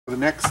The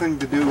next thing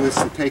to do is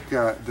to take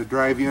the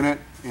drive unit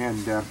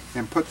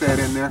and put that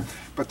in there.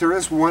 But there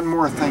is one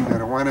more thing that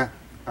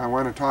I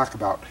want to talk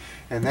about,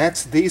 and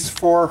that's these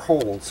 4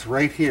 holes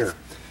right here.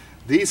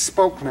 These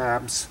spoke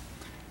knobs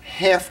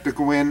have to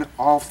go in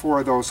all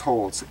 4 of those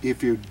holes.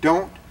 If you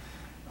don't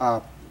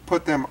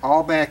put them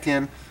all back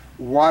in,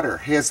 water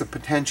has the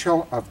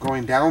potential of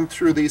going down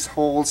through these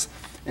holes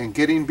and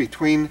getting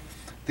between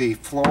the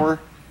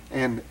floor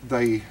and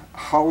the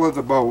hull of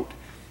the boat,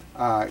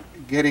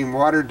 getting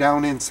water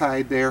down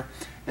inside there,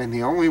 and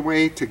the only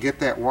way to get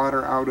that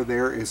water out of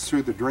there is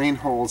through the drain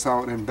holes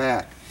out and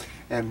back.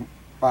 And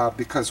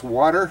because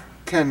water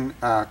can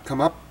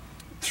come up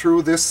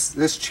through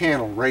this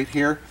channel right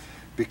here,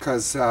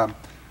 because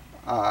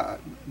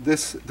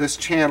this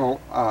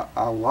channel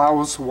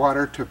allows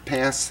water to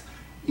pass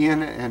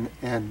in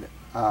and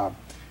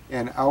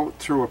out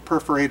through a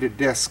perforated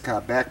disc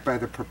back by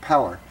the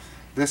propeller.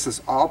 This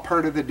is all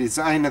part of the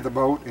design of the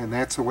boat, and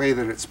that's the way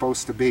that it's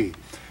supposed to be.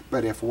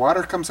 But if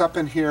water comes up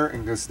in here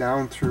and goes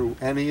down through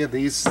any of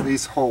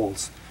these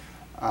holes,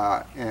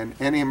 and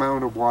any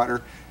amount of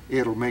water,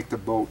 it'll make the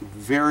boat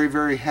very,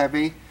 very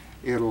heavy.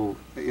 It'll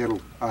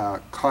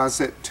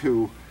cause it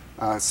to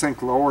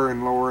sink lower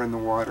and lower in the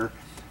water,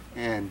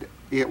 and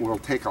it will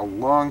take a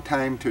long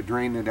time to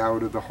drain it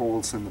out of the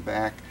holes in the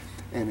back,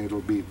 and it'll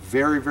be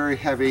very, very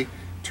heavy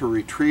to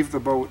retrieve the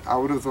boat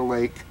out of the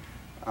lake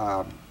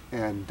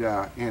and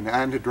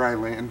onto dry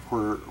land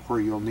where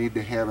you'll need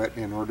to have it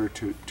in order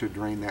to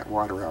drain that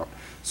water out.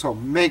 So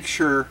make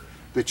sure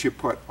that you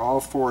put all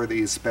 4 of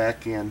these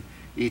back in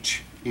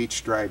each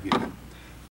drive unit.